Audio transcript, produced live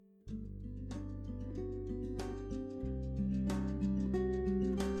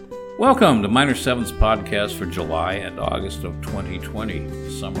Welcome to Minor Seventh's podcast for July and August of 2020,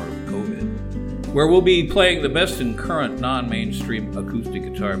 the summer of COVID, where we'll be playing the best in current non-mainstream acoustic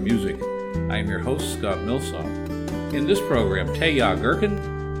guitar music. I am your host, Scott Milsall. In this program, Teja Gerken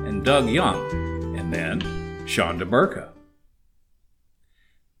and Doug Young, and then Sean DeBurka.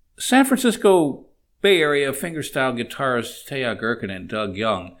 San Francisco Bay Area fingerstyle guitarists Teja Gerken and Doug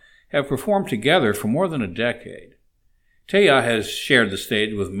Young have performed together for more than a decade. Teja has shared the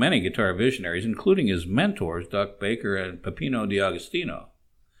stage with many guitar visionaries, including his mentors, Duck Baker and Peppino D'Agostino.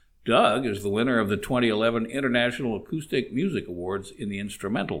 Doug is the winner of the 2011 International Acoustic Music Awards in the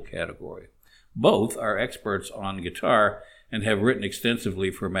instrumental category. Both are experts on guitar and have written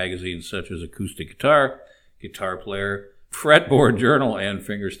extensively for magazines such as Acoustic Guitar, Guitar Player, Fretboard Journal, and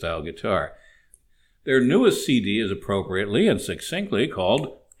Fingerstyle Guitar. Their newest CD is appropriately and succinctly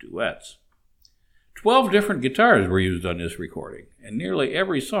called Duets. 12 different guitars were used on this recording, and nearly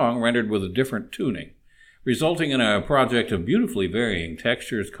every song rendered with a different tuning, resulting in a project of beautifully varying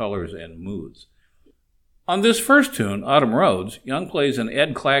textures, colors, and moods. On this first tune, Autumn Roads, Young plays an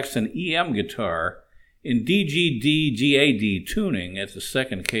Ed Claxton EM guitar in DGD-GAD tuning at the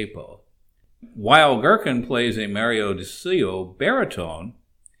second capo, while Gerken plays a Mario DeCio baritone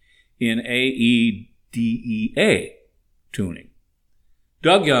in AEDEA tuning.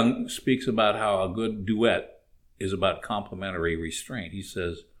 Doug Young speaks about how a good duet is about complementary restraint. He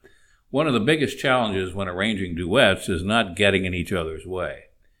says, one of the biggest challenges when arranging duets is not getting in each other's way.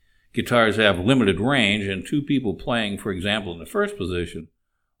 Guitars have limited range, and two people playing, for example, in the first position,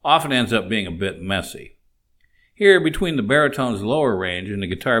 often ends up being a bit messy. Here, between the baritone's lower range and the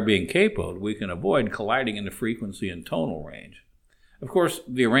guitar being capoed, we can avoid colliding in the frequency and tonal range. Of course,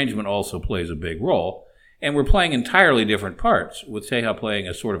 the arrangement also plays a big role, and we're playing entirely different parts, with Teja playing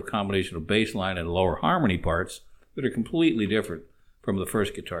a sort of combination of bass line and lower harmony parts that are completely different from the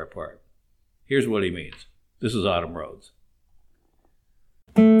first guitar part. Here's what he means. This is Autumn Roads.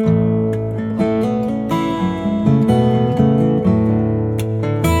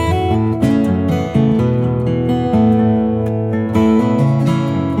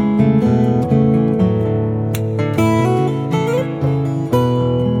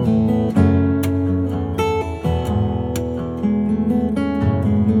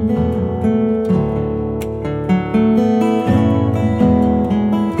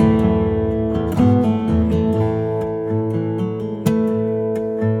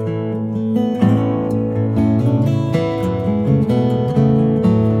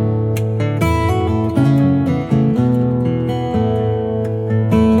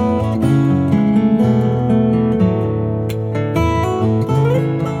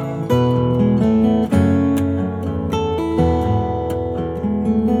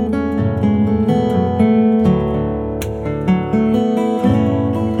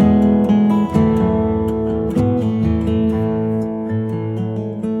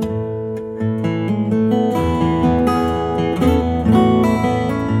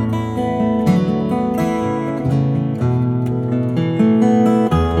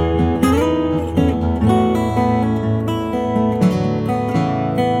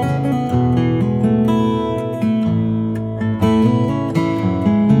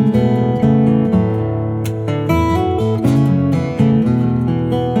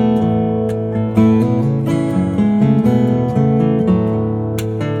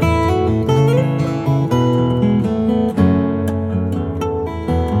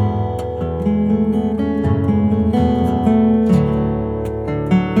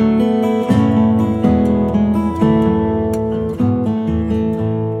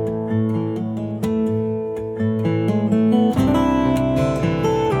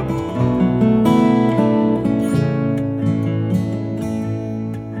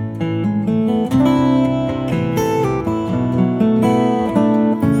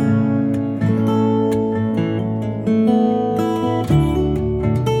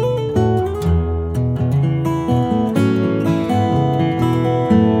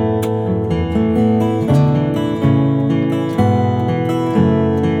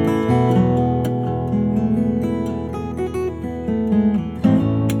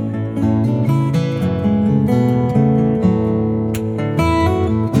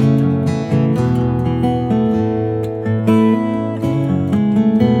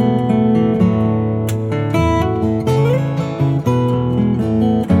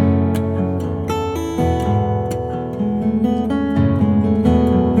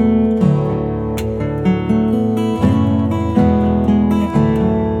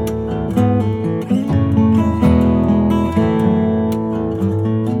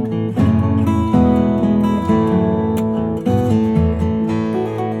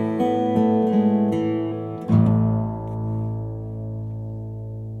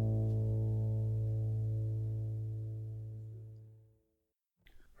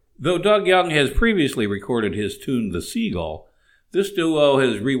 Though Doug Young has previously recorded his tune The Seagull, this duo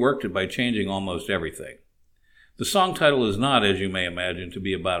has reworked it by changing almost everything. The song title is not, as you may imagine, to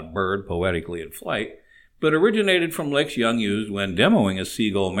be about a bird poetically in flight, but originated from licks Young used when demoing a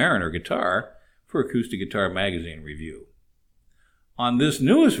Seagull Mariner guitar for Acoustic Guitar Magazine review. On this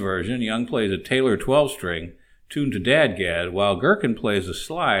newest version, Young plays a Taylor 12-string tuned to Dadgad, while Gerken plays a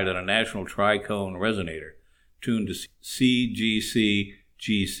slide on a National Tricone resonator tuned to C, G, C,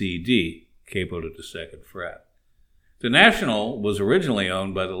 G, C, D, capoed at the second fret. The National was originally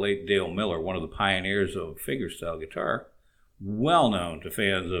owned by the late Dale Miller, one of the pioneers of fingerstyle guitar, well known to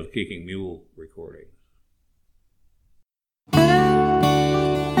fans of Kicking Mule recordings.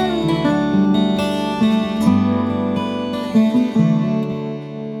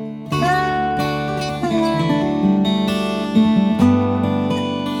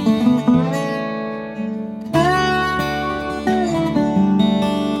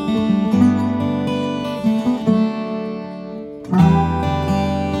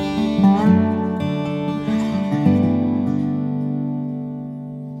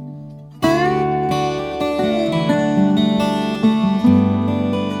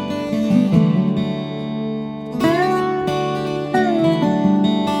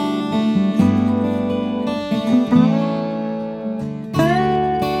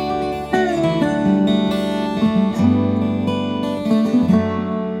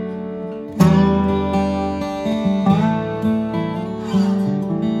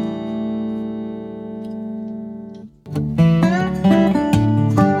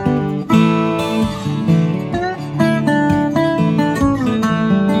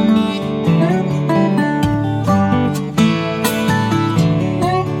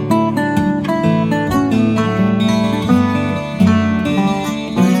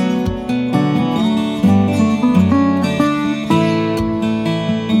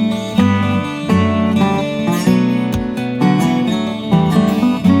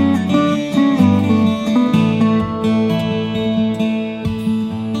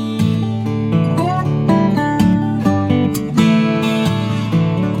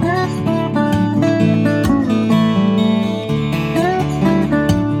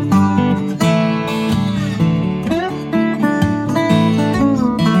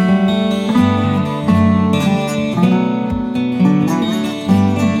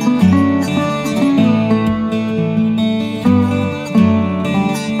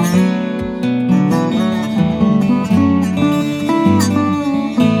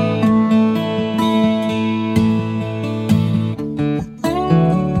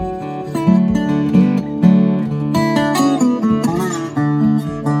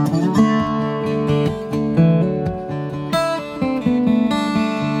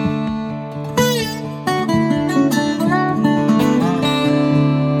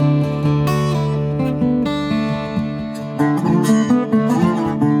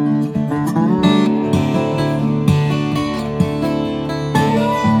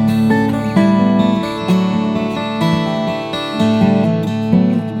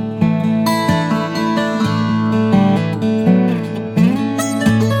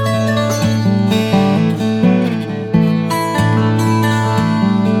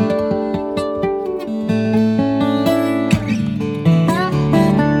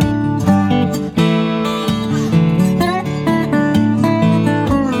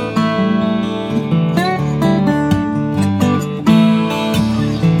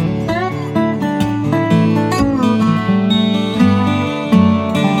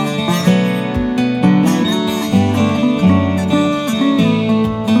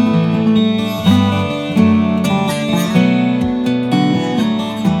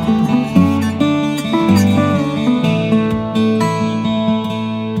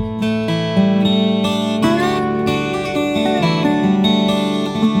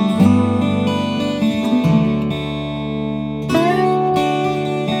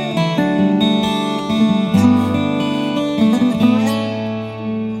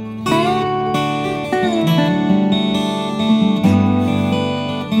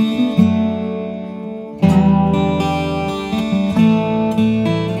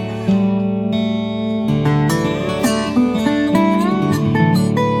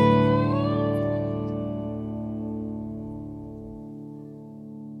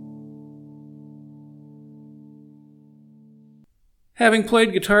 Having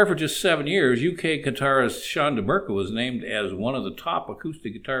played guitar for just 7 years, UK guitarist Sean DeBerka was named as one of the top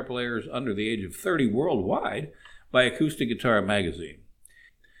acoustic guitar players under the age of 30 worldwide by Acoustic Guitar Magazine.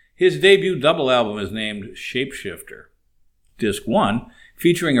 His debut double album is named Shapeshifter. Disc 1,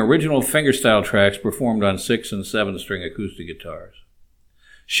 featuring original fingerstyle tracks performed on 6- and 7-string acoustic guitars.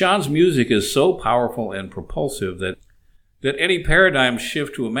 Sean's music is so powerful and propulsive that any paradigm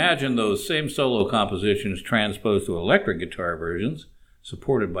shift to imagine those same solo compositions transposed to electric guitar versions,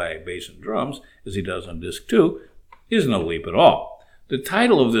 supported by bass and drums, as he does on disc 2, is no leap at all. The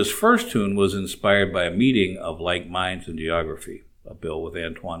title of this first tune was inspired by a meeting of like minds in geography. A bill with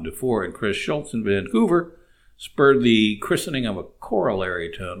Antoine Dufour and Chris Schultz in Vancouver spurred the christening of a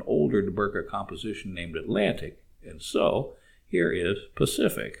corollary to an older DeBurka composition named Atlantic, and so here is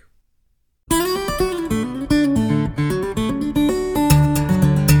Pacific.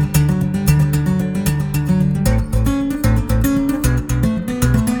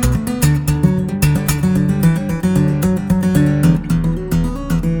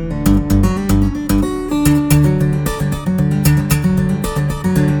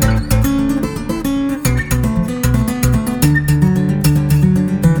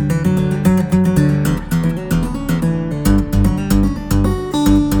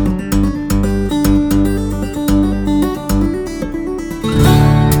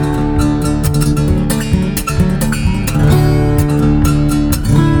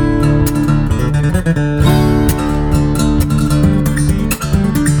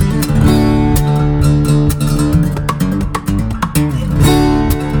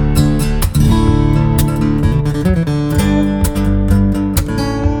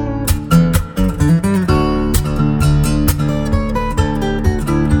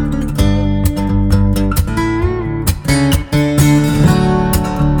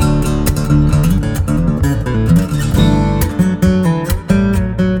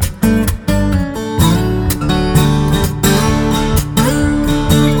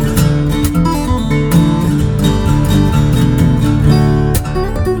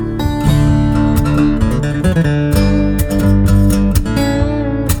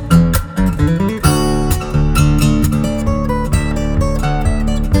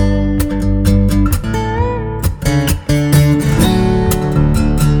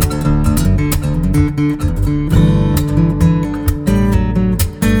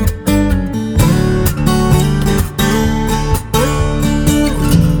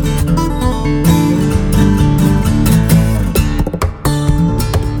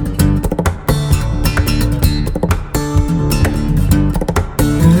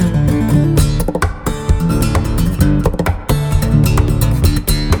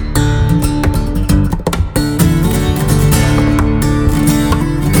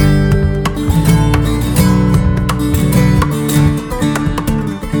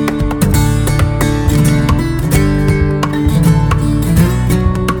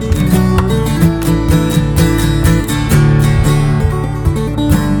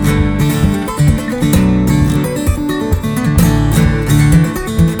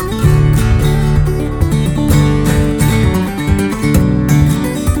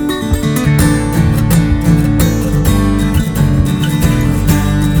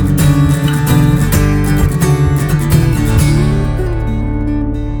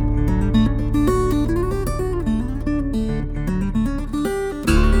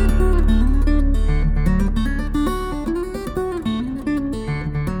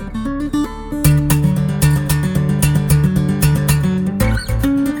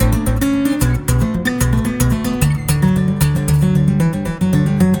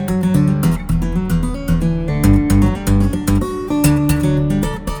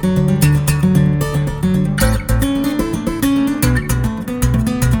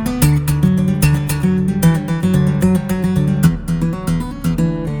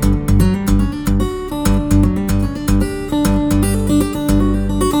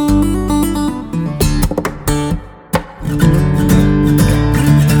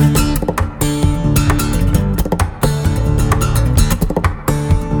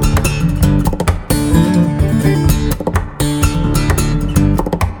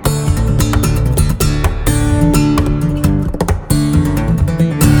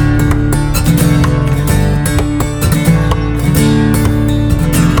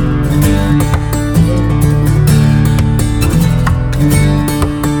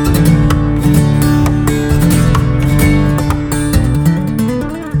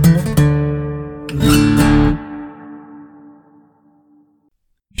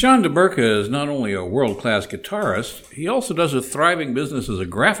 Sean DeBurka is not only a world-class guitarist, he also does a thriving business as a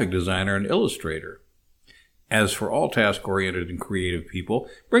graphic designer and illustrator. As for all task-oriented and creative people,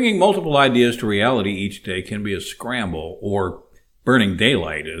 bringing multiple ideas to reality each day can be a scramble, or burning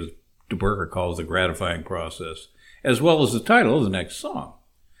daylight, as DeBurka calls the gratifying process, as well as the title of the next song.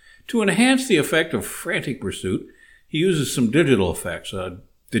 To enhance the effect of frantic pursuit, he uses some digital effects, a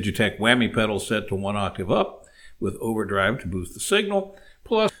Digitech whammy pedal set to 1 octave up, with overdrive to boost the signal,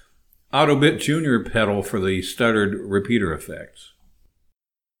 plus Autobit Junior pedal for the stuttered repeater effects.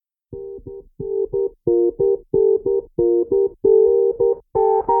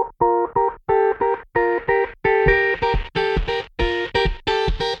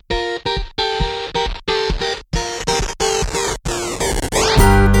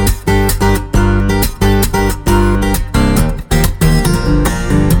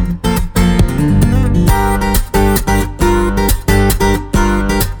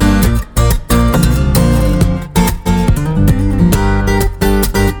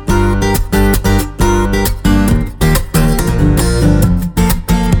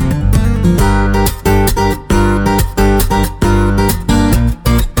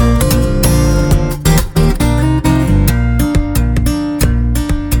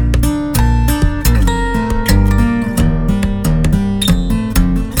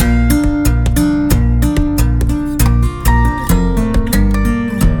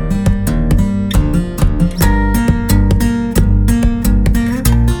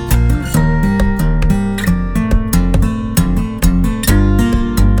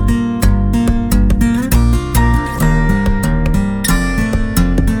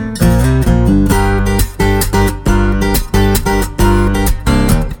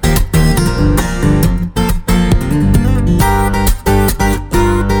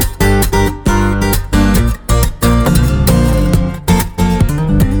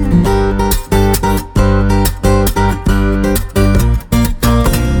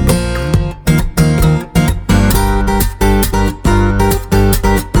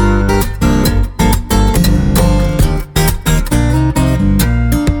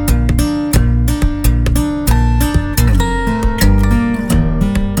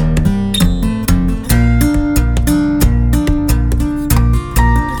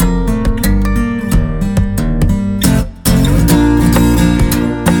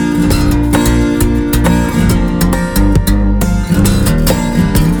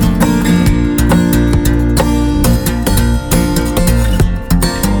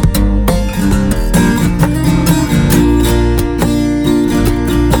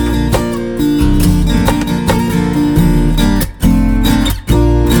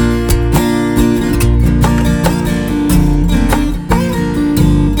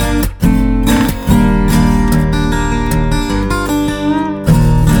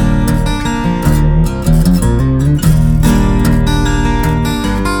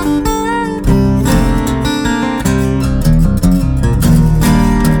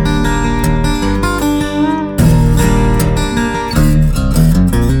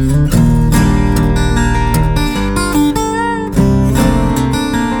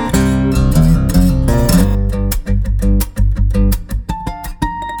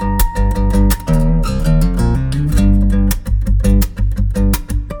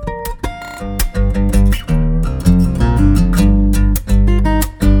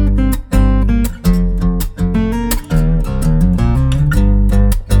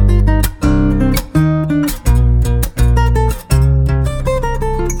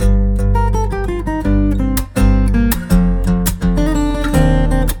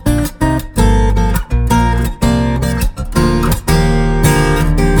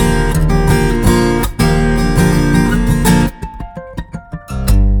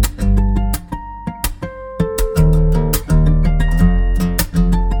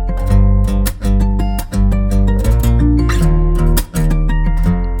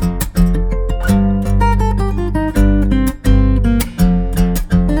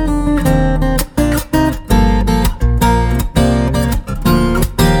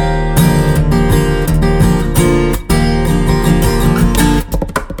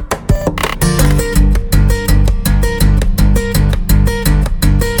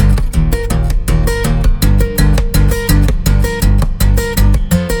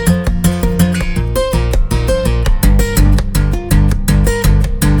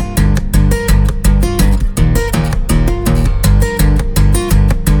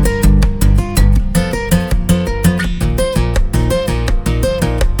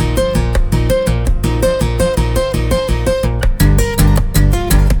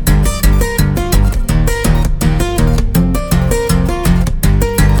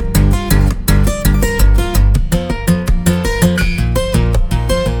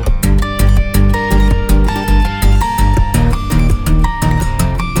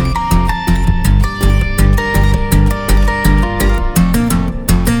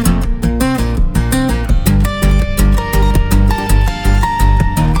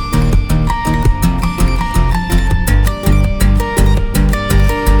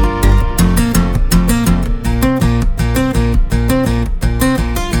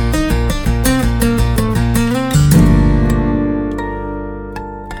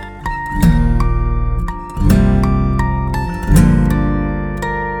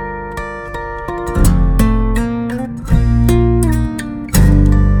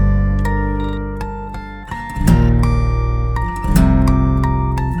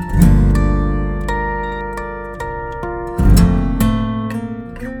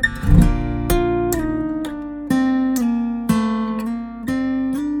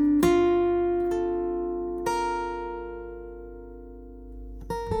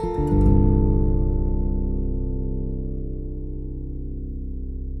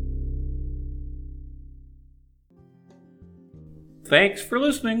 Thanks for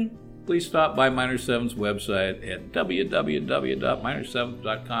listening. Please stop by Minor 7's website at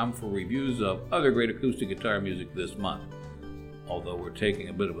www.minor7th.com for reviews of other great acoustic guitar music this month. Although we're taking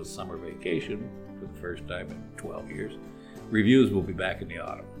a bit of a summer vacation for the first time in 12 years, reviews will be back in the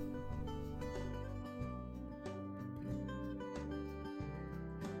autumn.